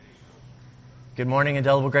Good morning,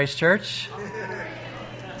 Indelible Grace Church.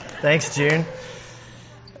 Thanks, June.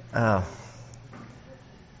 So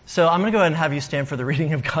I'm going to go ahead and have you stand for the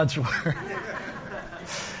reading of God's Word.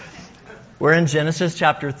 We're in Genesis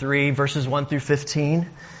chapter 3, verses 1 through 15.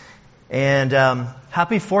 And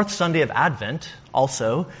happy fourth Sunday of Advent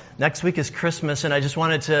also. Next week is Christmas, and I just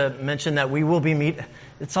wanted to mention that we will be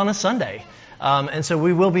it's on a Sunday. And so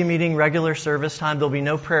we will be meeting regular service time. There'll be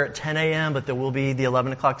no prayer at 10 a.m., but there will be the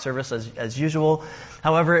 11 o'clock service as usual.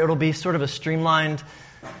 However, it'll be sort of a streamlined,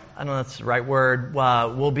 I don't know if that's the right word.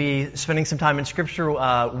 We'll be spending some time in Scripture.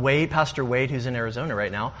 Pastor Wade, who's in Arizona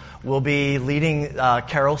right now, will be leading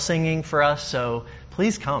carol singing for us. So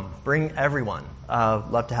please come. Bring everyone.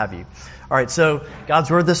 Love to have you. All right, so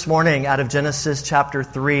God's Word this morning out of Genesis chapter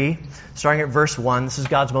 3, starting at verse 1. This is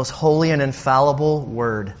God's most holy and infallible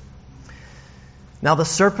Word. Now the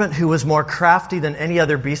serpent, who was more crafty than any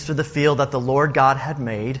other beast of the field that the Lord God had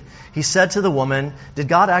made, he said to the woman, "Did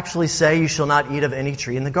God actually say you shall not eat of any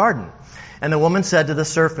tree in the garden?" And the woman said to the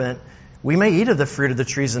serpent, "We may eat of the fruit of the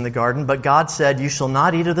trees in the garden, but God said, you shall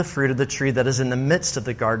not eat of the fruit of the tree that is in the midst of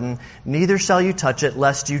the garden, neither shall you touch it,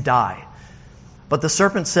 lest you die." But the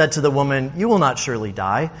serpent said to the woman, "You will not surely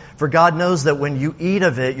die, for God knows that when you eat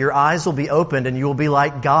of it, your eyes will be opened, and you will be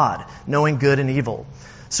like God, knowing good and evil."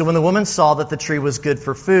 So when the woman saw that the tree was good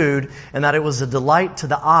for food, and that it was a delight to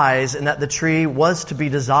the eyes, and that the tree was to be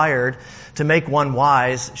desired to make one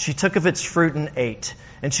wise, she took of its fruit and ate.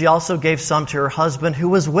 And she also gave some to her husband who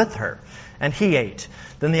was with her, and he ate.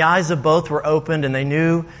 Then the eyes of both were opened, and they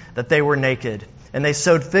knew that they were naked. And they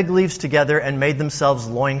sewed fig leaves together and made themselves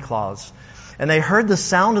loincloths. And they heard the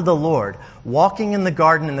sound of the Lord walking in the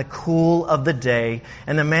garden in the cool of the day.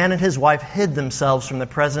 And the man and his wife hid themselves from the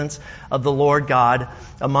presence of the Lord God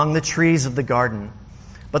among the trees of the garden.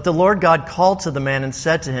 But the Lord God called to the man and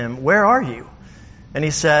said to him, "Where are you?" And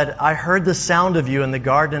he said, "I heard the sound of you in the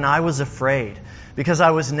garden, and I was afraid, because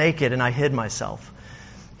I was naked and I hid myself."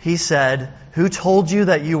 He said, "Who told you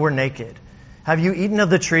that you were naked? Have you eaten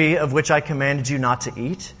of the tree of which I commanded you not to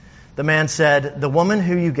eat?" The man said, "The woman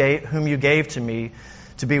whom you gave to me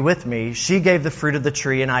to be with me, she gave the fruit of the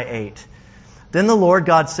tree, and I ate." Then the Lord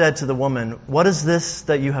God said to the woman, "What is this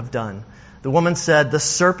that you have done?" The woman said, "The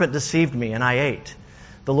serpent deceived me, and I ate."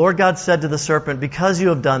 The Lord God said to the serpent, "Because you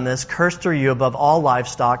have done this, cursed are you above all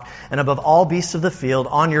livestock and above all beasts of the field.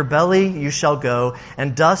 On your belly you shall go,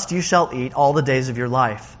 and dust you shall eat all the days of your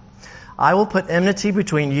life. I will put enmity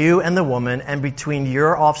between you and the woman, and between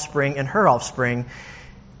your offspring and her offspring.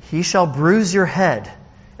 He shall bruise your head,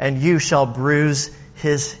 and you shall bruise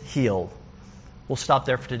his heel." We'll stop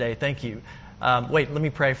there for today. Thank you. Let me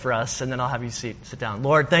pray for us, and then I'll have you sit down.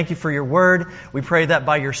 Lord, thank you for your word. We pray that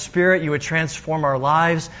by your Spirit you would transform our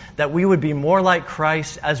lives, that we would be more like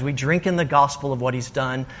Christ as we drink in the gospel of what he's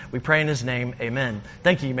done. We pray in his name. Amen.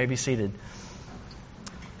 Thank you. You may be seated.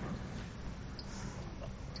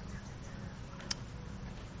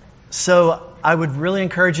 So I would really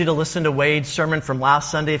encourage you to listen to Wade's sermon from last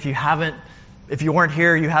Sunday. If you weren't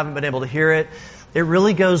here, you haven't been able to hear it. It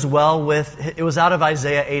really goes well it was out of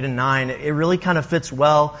Isaiah 8 and 9. It really kind of fits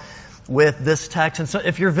well with this text. And so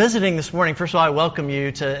if you're visiting this morning, first of all, I welcome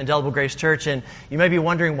you to Indelible Grace Church. And you may be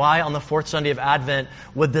wondering why on the fourth Sunday of Advent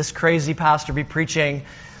would this crazy pastor be preaching,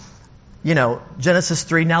 Genesis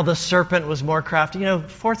 3, now the serpent was more crafty.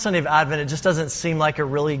 Fourth Sunday of Advent, it just doesn't seem like a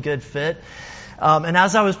really good fit. And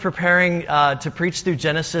as I was preparing to preach through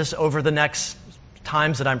Genesis over the next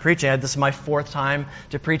times that I'm preaching, this is my fourth time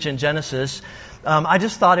to preach in Genesis, I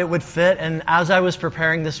just thought it would fit. And as I was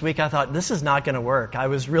preparing this week, I thought, this is not going to work. I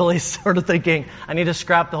was really sort of thinking, I need to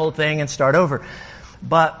scrap the whole thing and start over.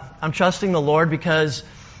 But I'm trusting the Lord, because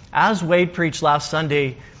as Wade preached last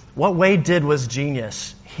Sunday, what Wade did was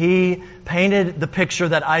genius. He painted the picture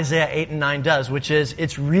that Isaiah 8 and 9 does, which is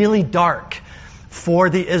it's really dark for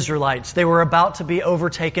the Israelites. They were about to be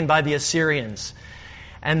overtaken by the Assyrians.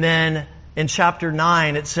 And then in chapter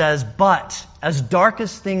 9 it says, "But as dark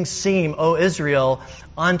as things seem, O Israel,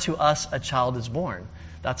 unto us a child is born."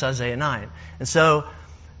 That's Isaiah 9. And so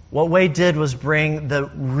what Wade did was bring the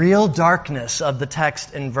real darkness of the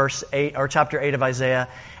text in verse 8 or chapter 8 of Isaiah,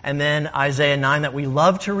 and then Isaiah 9 that we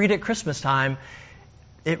love to read at Christmas time.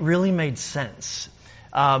 It really made sense.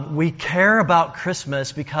 We care about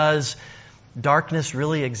Christmas because darkness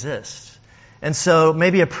really exists. And so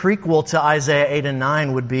maybe a prequel to Isaiah 8 and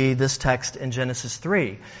 9 would be this text in Genesis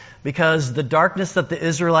 3. Because the darkness that the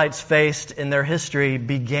Israelites faced in their history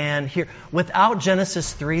began here. Without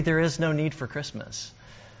Genesis 3, there is no need for Christmas.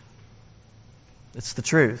 It's the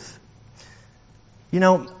truth.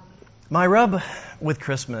 My rub with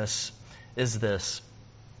Christmas is this.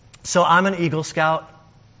 So I'm an Eagle Scout.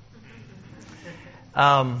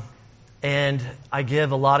 And I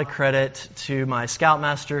give a lot of credit to my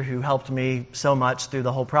scoutmaster who helped me so much through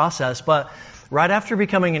the whole process. But right after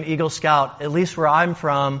becoming an Eagle Scout, at least where I'm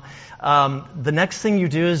from, the next thing you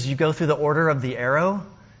do is you go through the Order of the Arrow.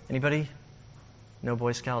 Anybody? No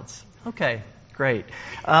Boy Scouts? Okay, great.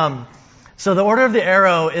 So the Order of the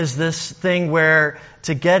Arrow is this thing where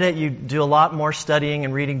to get it, you do a lot more studying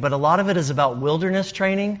and reading, but a lot of it is about wilderness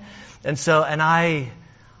training. And I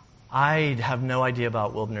have no idea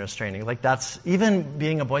about wilderness training. Like even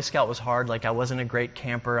being a Boy Scout was hard. Like I wasn't a great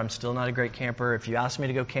camper. I'm still not a great camper. If you ask me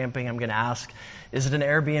to go camping, I'm going to ask, is it an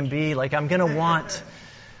Airbnb? Like I'm going to want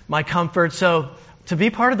my comfort. So to be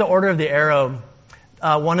part of the Order of the Arrow,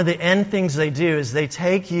 one of the end things they do is they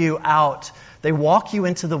take you out. They walk you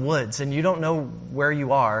into the woods, and you don't know where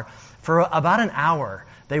you are. For about an hour,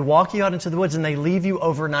 they walk you out into the woods, and they leave you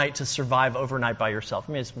overnight to survive overnight by yourself.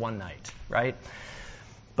 I mean, it's one night, right?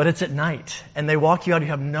 But it's at night, and they walk you out. You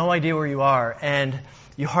have no idea where you are, and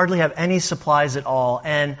you hardly have any supplies at all.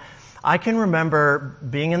 And I can remember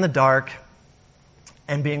being in the dark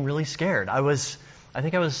and being really scared. I'm going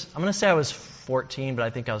to say I was 14, but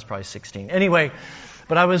I think I was probably 16. Anyway,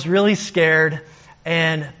 but I was really scared,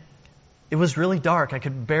 and it was really dark. I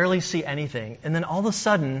could barely see anything. And then all of a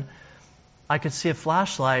sudden, I could see a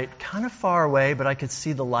flashlight kind of far away, but I could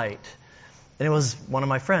see the light. And it was one of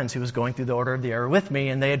my friends who was going through the Order of the Arrow with me,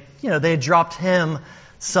 and they had dropped him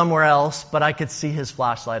somewhere else, but I could see his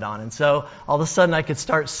flashlight on. And so all of a sudden, I could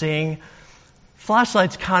start seeing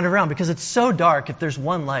flashlights kind of around because it's so dark. If there's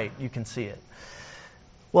one light, you can see it.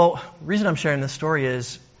 Well, the reason I'm sharing this story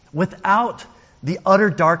is without the utter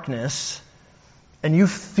darkness, and you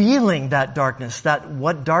feeling that darkness, that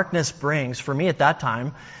what darkness brings, for me at that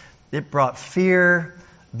time, it brought fear,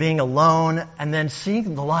 being alone, and then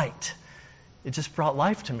seeing the light. It just brought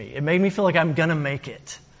life to me. It made me feel like I'm going to make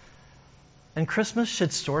it. And Christmas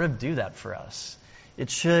should sort of do that for us.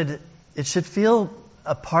 It should feel,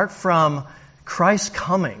 apart from Christ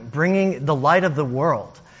coming, bringing the light of the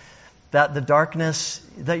world, that the darkness,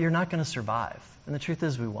 that you're not going to survive. And the truth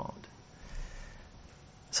is we won't.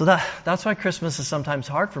 So that's why Christmas is sometimes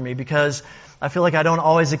hard for me, because I feel like I don't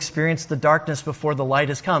always experience the darkness before the light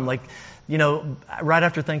has come. Like, right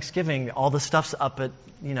after Thanksgiving, all the stuff's up at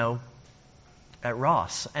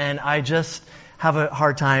Ross. And I just have a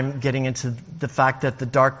hard time getting into the fact that the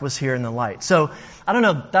dark was here and the light. So I don't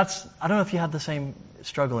know if you have the same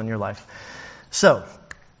struggle in your life. So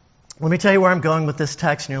let me tell you where I'm going with this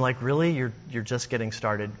text, and you're like, really? You're just getting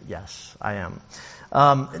started? Yes, I am.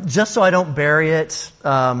 Just so I don't bury it,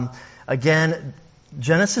 again,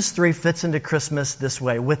 Genesis 3 fits into Christmas this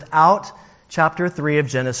way. Without chapter 3 of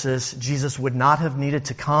Genesis, Jesus would not have needed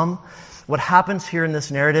to come. What happens here in this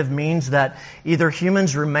narrative means that either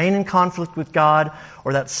humans remain in conflict with God,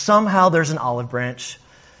 or that somehow there's an olive branch.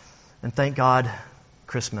 And thank God,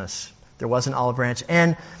 Christmas. There was an olive branch.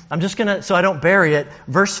 And I'm just going to, so I don't bury it,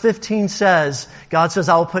 verse 15 says, God says,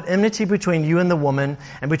 I will put enmity between you and the woman,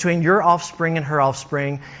 and between your offspring and her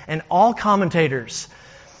offspring. And all commentators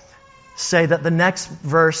say that the next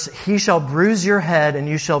verse, he shall bruise your head and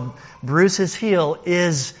you shall bruise his heel,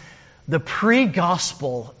 is the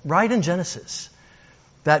pre-gospel right in Genesis.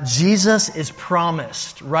 That Jesus is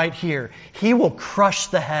promised right here. He will crush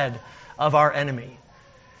the head of our enemy.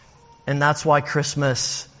 And that's why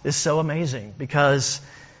Christmas is so amazing, because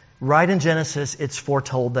right in Genesis, it's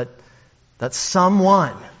foretold that some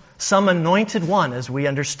anointed one, as we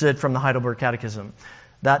understood from the Heidelberg Catechism,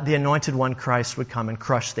 that the anointed one, Christ, would come and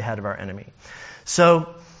crush the head of our enemy.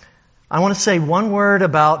 So I want to say one word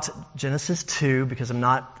about Genesis 2, because I'm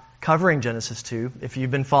not covering Genesis 2, if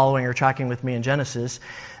you've been following or tracking with me in Genesis.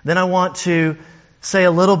 Then I want to say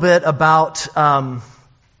a little bit about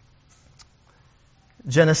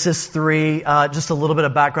Genesis 3, just a little bit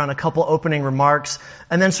of background, a couple opening remarks,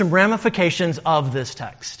 and then some ramifications of this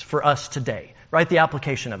text for us today, right? The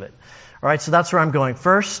application of it. All right, so that's where I'm going.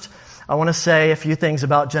 First, I want to say a few things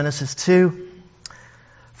about Genesis 2.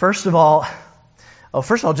 First of all,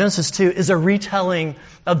 Genesis 2 is a retelling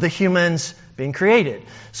of the humans being created.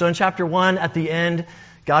 So in chapter 1, at the end,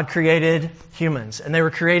 God created humans, and they were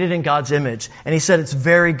created in God's image. And He said it's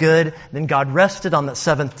very good. Then God rested on that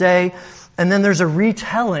seventh day. And then there's a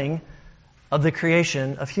retelling of the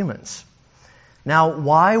creation of humans. Now,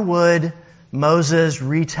 why would Moses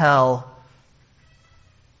retell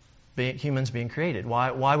humans being created?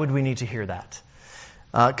 Why would we need to hear that?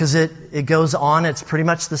 Because it goes on, it's pretty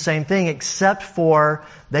much the same thing, except for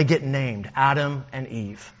they get named, Adam and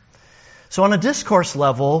Eve. So on a discourse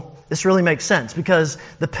level, this really makes sense, because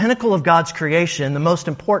the pinnacle of God's creation, the most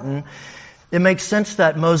important, it makes sense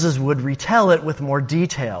that Moses would retell it with more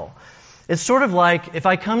detail. It's sort of like if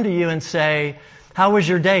I come to you and say, "How was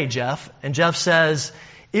your day, Jeff?" And Jeff says,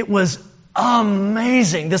 "It was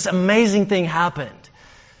amazing. This amazing thing happened."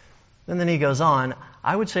 And then he goes on.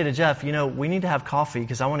 I would say to Jeff, we need to have coffee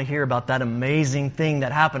because I want to hear about that amazing thing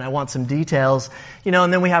that happened. I want some details.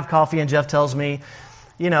 And then we have coffee and Jeff tells me,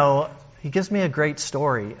 he gives me a great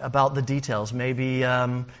story about the details. Maybe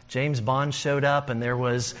James Bond showed up and there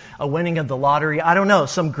was a winning of the lottery. I don't know,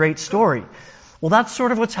 some great story. Well, that's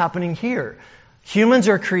sort of what's happening here. Humans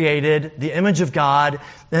are created, the image of God.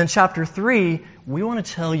 And in chapter 3, we want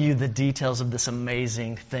to tell you the details of this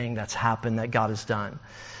amazing thing that's happened that God has done.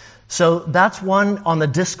 So that's one, on the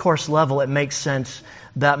discourse level, it makes sense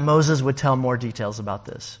that Moses would tell more details about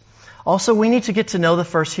this. Also, we need to get to know the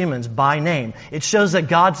first humans by name. It shows that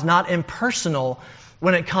God's not impersonal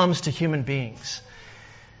when it comes to human beings.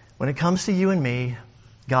 When it comes to you and me,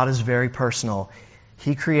 God is very personal.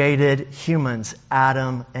 He created humans,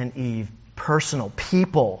 Adam and Eve, personal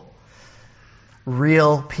people,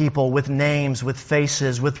 real people with names, with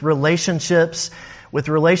faces, with relationships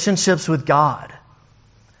with God.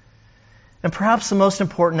 And perhaps the most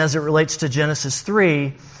important as it relates to Genesis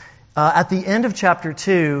 3, at the end of chapter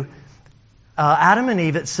 2, Adam and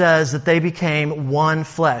Eve, it says that they became one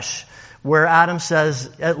flesh. Where Adam says,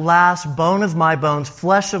 "At last, bone of my bones,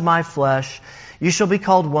 flesh of my flesh, you shall be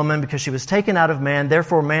called woman because she was taken out of man.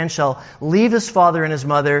 Therefore man shall leave his father and his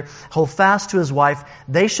mother, hold fast to his wife.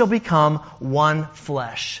 They shall become one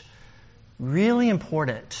flesh." Really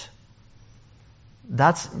important.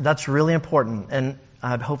 That's really important. And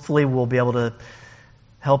hopefully we'll be able to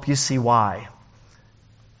help you see why.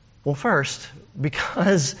 Well, first,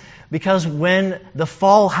 because when the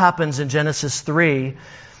fall happens in Genesis 3,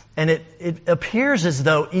 and it appears as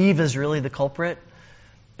though Eve is really the culprit,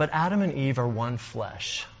 but Adam and Eve are one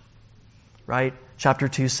flesh, right? Chapter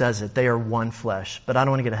 2 says it. They are one flesh. But I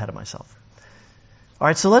don't want to get ahead of myself. All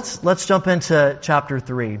right, so let's jump into chapter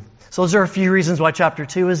 3. So those are a few reasons why chapter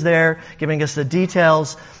 2 is there, giving us the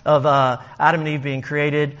details of Adam and Eve being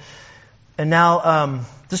created. And now,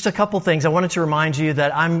 just a couple things. I wanted to remind you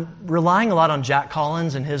that I'm relying a lot on Jack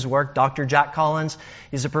Collins and his work, Dr. Jack Collins.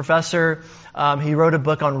 He's a professor. He wrote a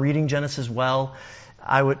book on reading Genesis well.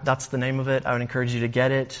 That's the name of it. I would encourage you to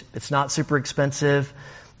get it. It's not super expensive.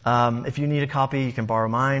 If you need a copy, you can borrow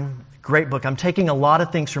mine. Great book. I'm taking a lot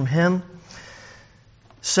of things from him.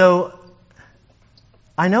 So,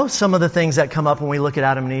 I know some of the things that come up when we look at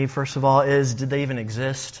Adam and Eve, first of all, is did they even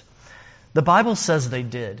exist? The Bible says they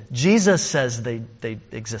did. Jesus says they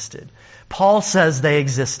existed. Paul says they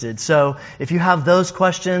existed. So if you have those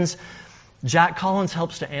questions, Jack Collins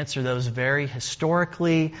helps to answer those very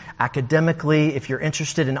historically, academically. If you're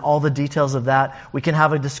interested in all the details of that, we can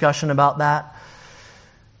have a discussion about that.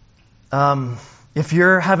 If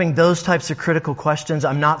you're having those types of critical questions,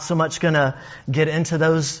 I'm not so much going to get into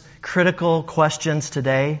those critical questions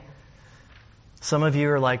today. Some of you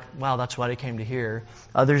are like, wow, that's what I came to hear.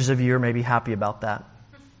 Others of you are maybe happy about that.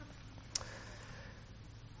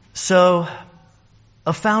 So,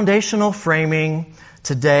 a foundational framing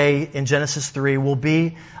today in Genesis 3 will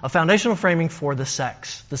be a foundational framing for the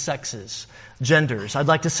sexes, genders. I'd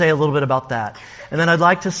like to say a little bit about that. And then I'd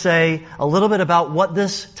like to say a little bit about what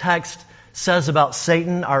this text says about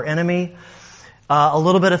Satan, our enemy, a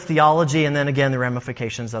little bit of theology, and then again the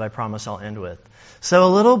ramifications that I promise I'll end with. So a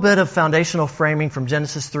little bit of foundational framing from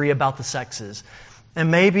Genesis 3 about the sexes.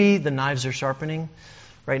 And maybe the knives are sharpening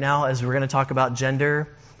right now as we're going to talk about gender.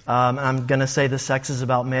 I'm going to say the sexes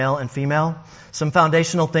about male and female. Some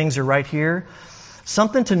foundational things are right here.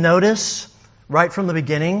 Something to notice right from the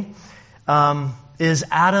beginning is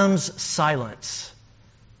Adam's silence.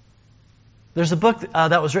 There's a book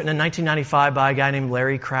that was written in 1995 by a guy named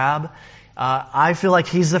Larry Crabb. I feel like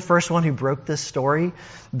he's the first one who broke this story.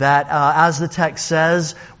 That as the text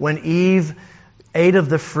says, when Eve ate of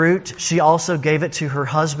the fruit, she also gave it to her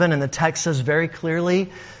husband. And the text says very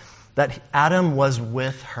clearly that Adam was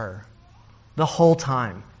with her the whole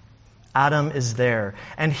time. Adam is there.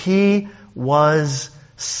 And he was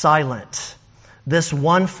silent. This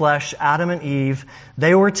one flesh, Adam and Eve,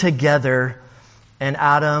 they were together. And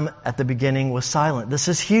Adam, at the beginning, was silent. This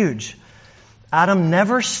is huge. Adam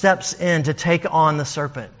never steps in to take on the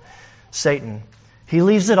serpent, Satan. He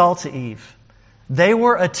leaves it all to Eve. They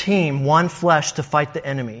were a team, one flesh, to fight the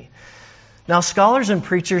enemy. Now, scholars and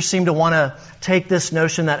preachers seem to want to take this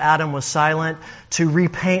notion that Adam was silent to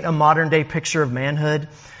repaint a modern-day picture of manhood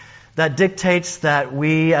that dictates that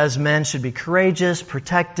we as men should be courageous,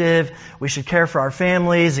 protective, we should care for our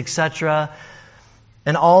families, etc.,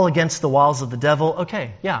 and all against the walls of the devil.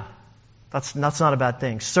 Okay, yeah, that's not a bad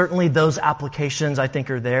thing. Certainly those applications, I think,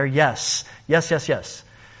 are there. Yes.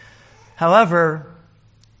 However,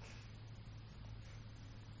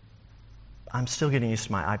 I'm still getting used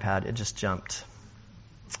to my iPad. It just jumped.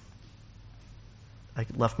 I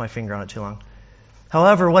left my finger on it too long.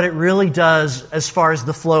 However, what it really does as far as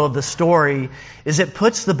the flow of the story is it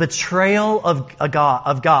puts the betrayal of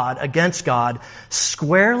God against God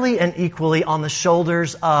squarely and equally on the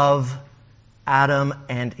shoulders of Adam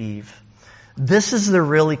and Eve. This is the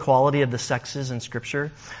real equality of the sexes in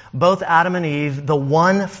Scripture. Both Adam and Eve, the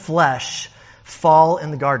one flesh, fall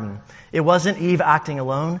in the garden. It wasn't Eve acting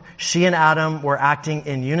alone. She and Adam were acting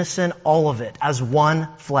in unison, all of it, as one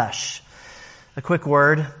flesh. A quick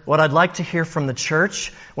word. What I'd like to hear from the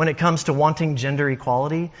church when it comes to wanting gender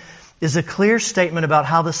equality is a clear statement about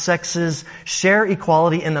how the sexes share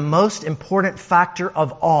equality in the most important factor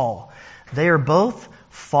of all. They are both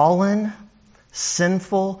fallen,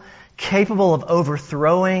 sinful, capable of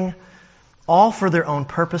overthrowing, all for their own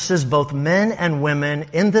purposes. Both men and women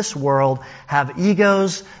in this world have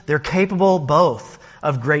egos. They're capable both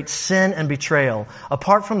of great sin and betrayal.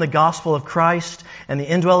 Apart from the gospel of Christ and the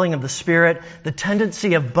indwelling of the Spirit, the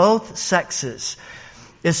tendency of both sexes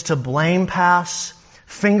is to blame pass,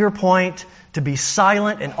 finger point, to be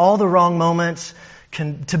silent in all the wrong moments,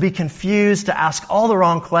 to be confused, to ask all the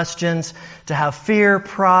wrong questions, to have fear,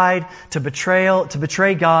 pride, to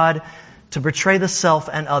betray God, to betray the self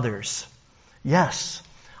and others. Yes,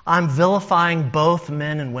 I'm vilifying both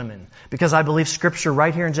men and women because I believe Scripture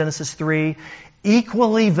right here in Genesis 3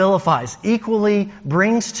 equally vilifies, equally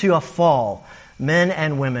brings to a fall men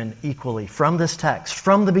and women equally from this text,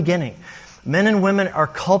 from the beginning. Men and women are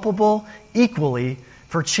culpable equally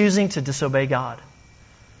for choosing to disobey God.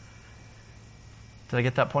 Did I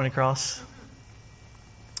get that point across?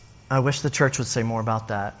 I wish the church would say more about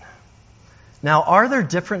that. Now, are there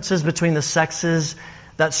differences between the sexes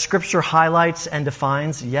that Scripture highlights and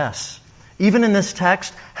defines? Yes. Even in this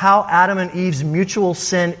text, how Adam and Eve's mutual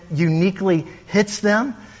sin uniquely hits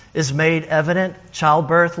them is made evident.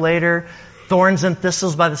 Childbirth later, thorns and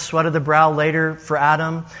thistles by the sweat of the brow later for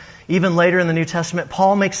Adam. Even later in the New Testament,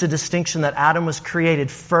 Paul makes a distinction that Adam was created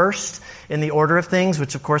first in the order of things,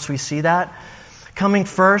 which of course we see that. Coming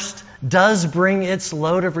first does bring its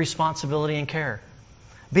load of responsibility and care.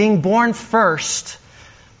 Being born first,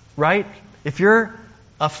 right? If you're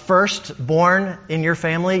a firstborn in your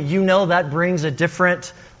family, you know that brings a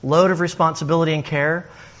different load of responsibility and care.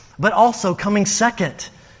 But also coming second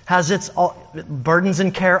has its burdens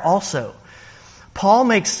and care also. Paul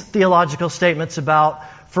makes theological statements about,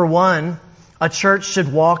 for one, a church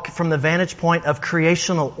should walk from the vantage point of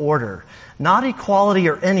creational order, not equality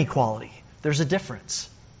or inequality. There's a difference.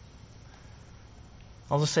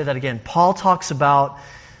 I'll just say that again. Paul talks about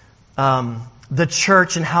the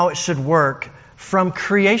church and how it should work from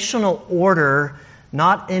creational order,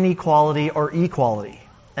 not inequality or equality.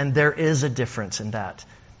 And there is a difference in that.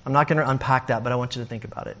 I'm not going to unpack that, but I want you to think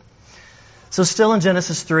about it. So still in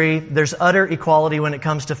Genesis 3, there's utter equality when it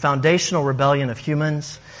comes to foundational rebellion of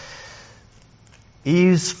humans.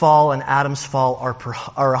 Eve's fall and Adam's fall are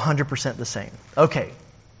 100% the same. Okay.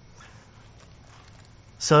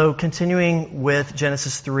 So continuing with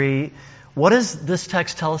Genesis 3, what does this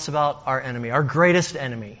text tell us about our enemy, our greatest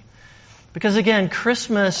enemy? Because again,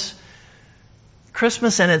 Christmas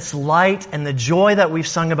and its light and the joy that we've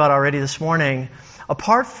sung about already this morning,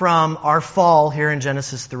 apart from our fall here in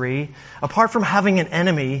Genesis 3, apart from having an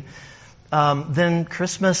enemy, then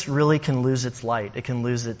Christmas really can lose its light. It can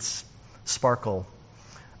lose its sparkle.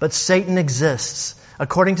 But Satan exists.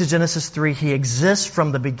 According to Genesis 3, he exists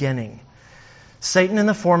from the beginning. Satan in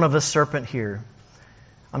the form of a serpent here.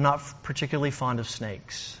 I'm not particularly fond of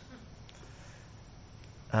snakes.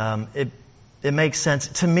 It makes sense.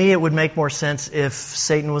 To me, it would make more sense if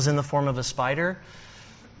Satan was in the form of a spider.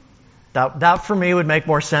 That for me would make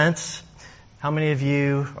more sense. How many of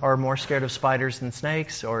you are more scared of spiders than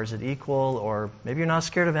snakes? Or is it equal? Or maybe you're not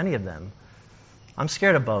scared of any of them. I'm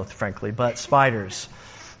scared of both, frankly, but spiders.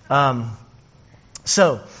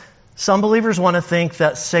 So, some believers want to think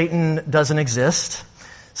that Satan doesn't exist,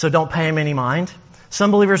 so don't pay him any mind.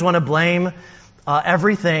 Some believers want to blame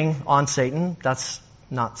everything on Satan. That's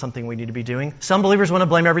not something we need to be doing. Some believers want to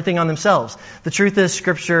blame everything on themselves. The truth is,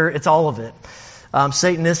 Scripture, it's all of it.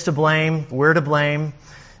 Satan is to blame. We're to blame.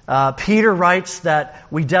 Peter writes that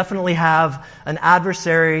we definitely have an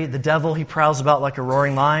adversary, the devil. He prowls about like a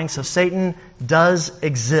roaring lion. So Satan does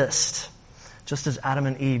exist, just as Adam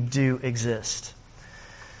and Eve do exist.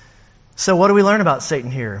 So what do we learn about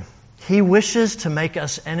Satan here? He wishes to make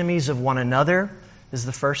us enemies of one another, is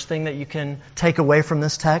the first thing that you can take away from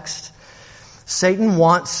this text. Satan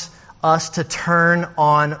wants us to turn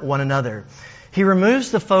on one another. He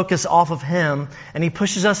removes the focus off of Him, and He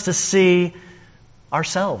pushes us to see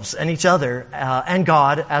ourselves and each other and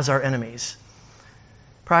God as our enemies.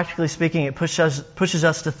 Practically speaking, it pushes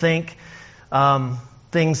us to think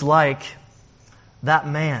things like, that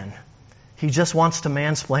man, he just wants to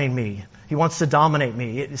mansplain me. He wants to dominate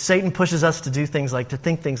me. Satan pushes us to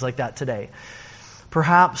think things like that today.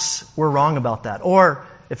 Perhaps we're wrong about that. Or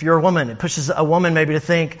if you're a woman, it pushes a woman maybe to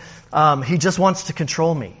think, he just wants to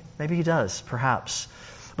control me. Maybe he does, perhaps.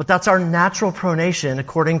 But that's our natural pronation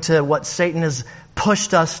according to what Satan has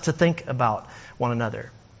pushed us to think about one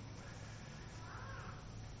another.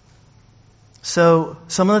 So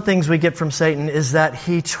some of the things we get from Satan is that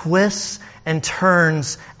he twists and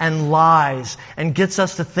turns and lies and gets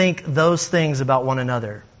us to think those things about one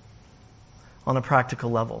another on a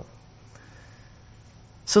practical level.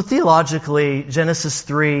 So theologically, Genesis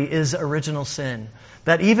 3 is original sin.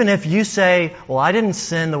 That even if you say, well, I didn't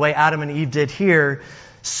sin the way Adam and Eve did here,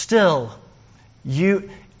 still, you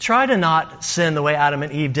try to not sin the way Adam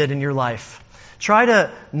and Eve did in your life. Try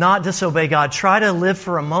to not disobey God. Try to live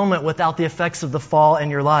for a moment without the effects of the fall in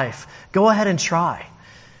your life. Go ahead and try.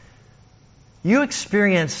 You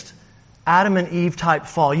experienced Adam and Eve type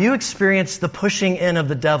fall. You experienced the pushing in of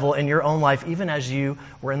the devil in your own life, even as you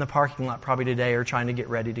were in the parking lot probably today or trying to get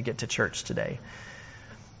ready to get to church today.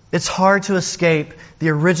 It's hard to escape the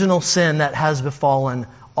original sin that has befallen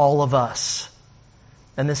all of us.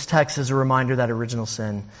 And this text is a reminder that original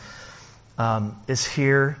sin is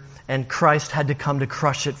here, and Christ had to come to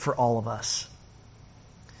crush it for all of us.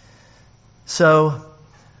 So,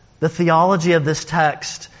 the theology of this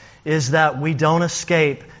text is that we don't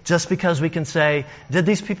escape just because we can say, did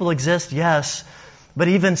these people exist? Yes. But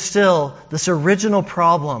even still, this original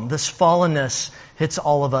problem, this fallenness, hits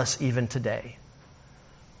all of us even today.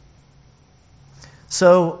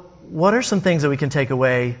 So, what are some things that we can take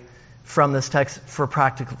away from this text for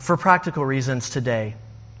practical reasons today?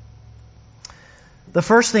 The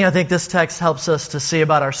first thing I think this text helps us to see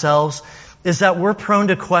about ourselves is that we're prone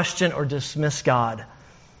to question or dismiss God,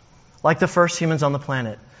 like the first humans on the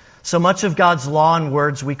planet. So much of God's law and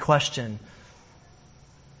words we question.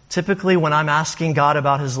 Typically, when I'm asking God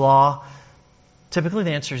about His law, typically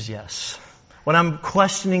the answer is yes. When I'm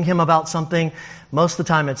questioning Him about something, most of the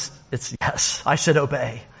time it's yes, I should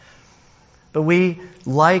obey. But we,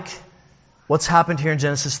 like what's happened here in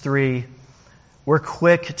Genesis 3, we're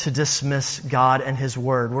quick to dismiss God and His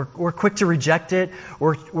Word. We're quick to reject it.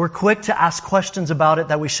 We're quick to ask questions about it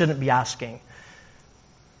that we shouldn't be asking.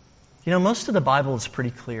 You know, most of the Bible is pretty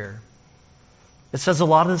clear. It says a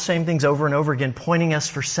lot of the same things over and over again, pointing us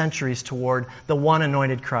for centuries toward the one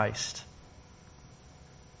anointed Christ.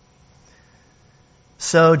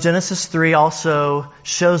 So Genesis 3 also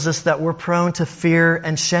shows us that we're prone to fear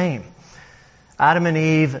and shame. Adam and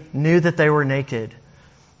Eve knew that they were naked.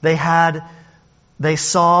 They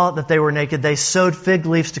saw that they were naked. They sewed fig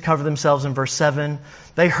leaves to cover themselves in verse 7.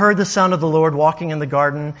 They heard the sound of the Lord walking in the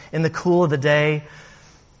garden in the cool of the day,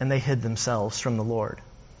 and they hid themselves from the Lord.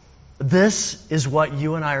 This is what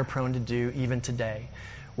you and I are prone to do even today.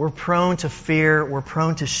 We're prone to fear. We're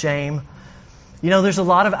prone to shame. You know, there's a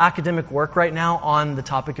lot of academic work right now on the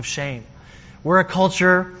topic of shame. We're a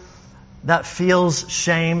culture that feels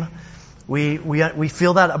shame. We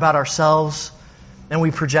feel that about ourselves, and we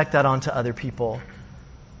project that onto other people.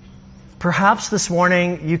 Perhaps this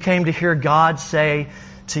morning you came to hear God say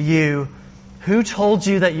to you, who told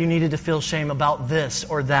you that you needed to feel shame about this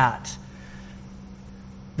or that?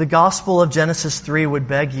 The gospel of Genesis 3 would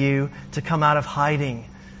beg you to come out of hiding,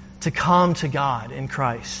 to come to God in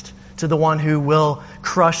Christ, to the one who will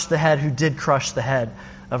crush the head, who did crush the head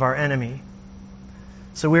of our enemy.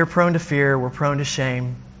 So we are prone to fear, we're prone to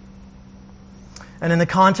shame. And in the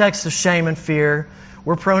context of shame and fear,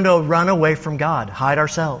 we're prone to run away from God, hide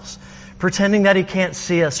ourselves, pretending that He can't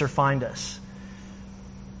see us or find us.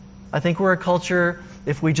 I think we're a culture,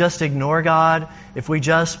 if we just ignore God, if we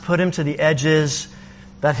just put Him to the edges,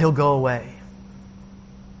 that He'll go away.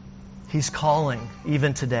 He's calling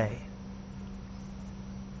even today.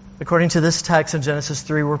 According to this text in Genesis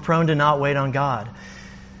 3, we're prone to not wait on God.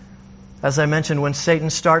 As I mentioned, when Satan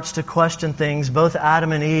starts to question things, both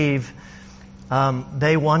Adam and Eve,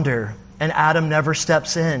 they wonder, and Adam never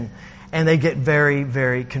steps in, and they get very,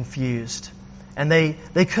 very confused. And they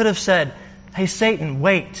could have said, hey, Satan,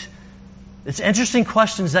 wait. It's interesting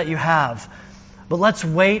questions that you have, but let's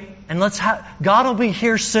wait and God will be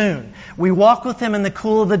here soon. We walk with Him in the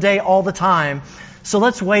cool of the day all the time, so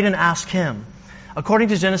let's wait and ask Him. According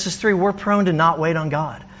to Genesis 3, we're prone to not wait on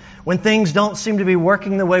God. When things don't seem to be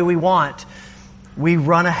working the way we want, we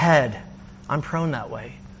run ahead. I'm prone that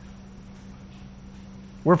way.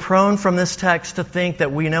 We're prone from this text to think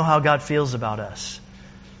that we know how God feels about us.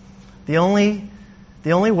 The only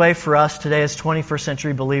way for us today as 21st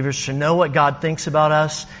century believers to know what God thinks about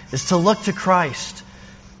us is to look to Christ.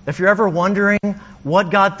 If you're ever wondering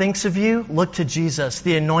what God thinks of you, look to Jesus,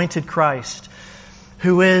 the anointed Christ,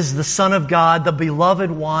 who is the Son of God, the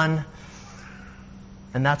beloved one,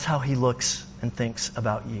 and that's how He looks and thinks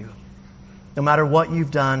about you. No matter what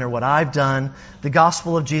you've done or what I've done, the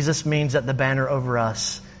gospel of Jesus means that the banner over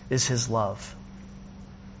us is His love.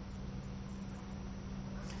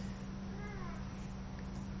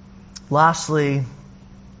 Lastly,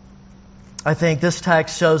 I think this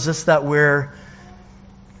text shows us that we're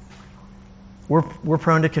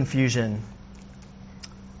prone to confusion.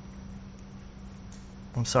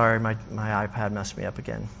 I'm sorry, my iPad messed me up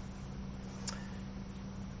again.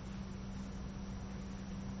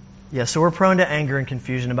 Yeah, so we're prone to anger and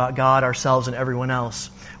confusion about God, ourselves, and everyone else.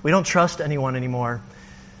 We don't trust anyone anymore.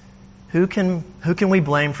 Who can we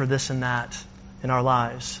blame for this and that in our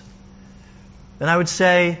lives? And I would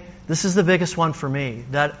say this is the biggest one for me,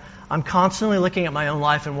 that I'm constantly looking at my own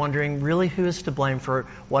life and wondering, really, who is to blame for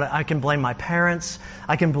what? I can blame my parents.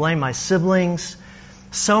 I can blame my siblings.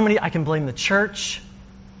 I can blame the church.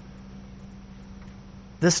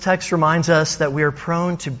 This text reminds us that we are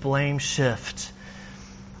prone to blame shift.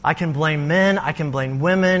 I can blame men, I can blame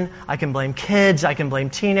women, I can blame kids, I can blame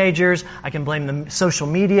teenagers, I can blame the social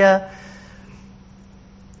media.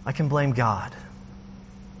 I can blame God.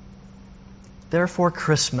 Therefore,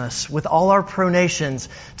 Christmas, with all our pronations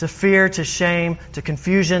to fear, to shame, to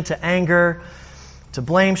confusion, to anger, to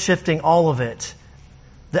blame shifting, all of it,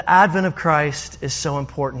 the advent of Christ is so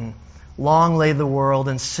important. Long lay the world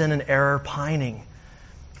in sin and error pining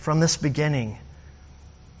from this beginning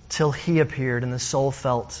till He appeared and the soul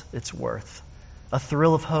felt its worth. A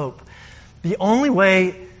thrill of hope. The only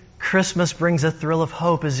way Christmas brings a thrill of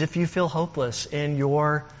hope is if you feel hopeless in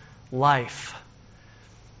your life.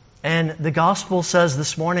 And the gospel says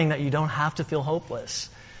this morning that you don't have to feel hopeless.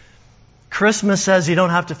 Christmas says you don't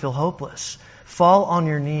have to feel hopeless. Fall on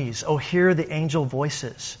your knees. Oh, hear the angel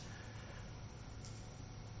voices.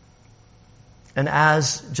 And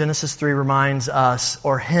as Genesis 3 reminds us,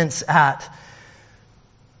 or hints at,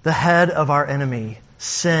 the head of our enemy,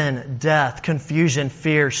 sin, death, confusion,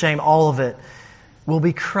 fear, shame, all of it, will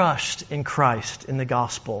be crushed in Christ, in the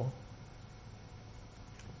gospel.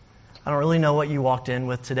 I don't really know what you walked in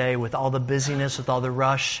with today, with all the busyness, with all the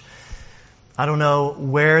rush. I don't know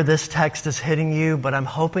where this text is hitting you, but I'm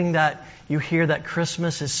hoping that you hear that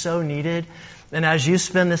Christmas is so needed. And as you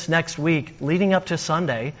spend this next week leading up to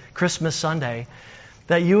Sunday, Christmas Sunday,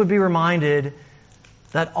 that you would be reminded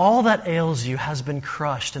that all that ails you has been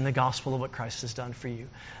crushed in the gospel of what Christ has done for you.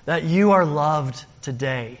 That you are loved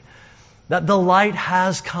today. That the light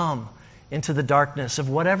has come into the darkness of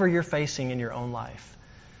whatever you're facing in your own life.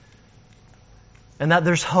 And that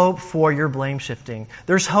there's hope for your blame shifting.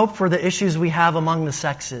 There's hope for the issues we have among the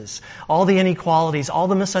sexes, all the inequalities, all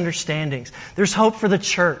the misunderstandings. There's hope for the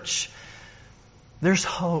church. There's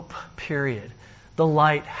hope, period. The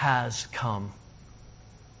light has come.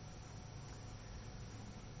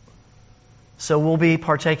 So we'll be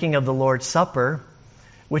partaking of the Lord's Supper,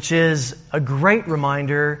 which is a great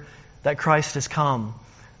reminder that Christ has come.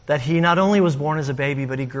 That He not only was born as a baby,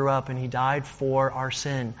 but He grew up and He died for our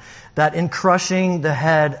sin. That in crushing the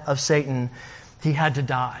head of Satan, He had to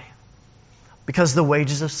die. Because the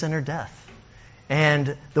wages of sin are death.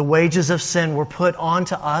 And the wages of sin were put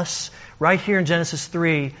onto us right here in Genesis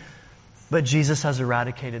 3. But Jesus has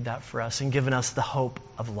eradicated that for us and given us the hope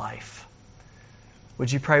of life.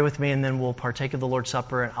 Would you pray with me, and then we'll partake of the Lord's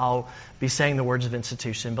Supper, and I'll be saying the words of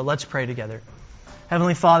institution. But let's pray together.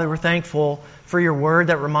 Heavenly Father, we're thankful for your word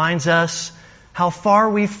that reminds us how far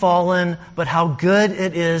we've fallen, but how good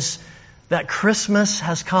it is that Christmas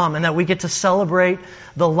has come and that we get to celebrate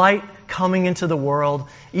the light coming into the world,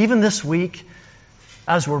 even this week,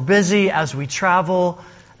 as we're busy, as we travel,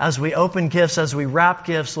 as we open gifts, as we wrap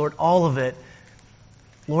gifts, Lord, all of it.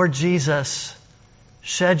 Lord Jesus,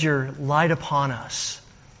 shed your light upon us.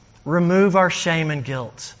 Remove our shame and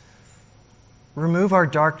guilt. Remove our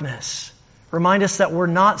darkness. Remind us that we're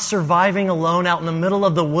not surviving alone out in the middle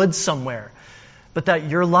of the woods somewhere, but that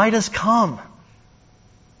your light has come,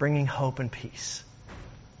 bringing hope and peace.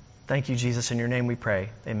 Thank you, Jesus. In your name we pray.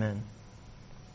 Amen.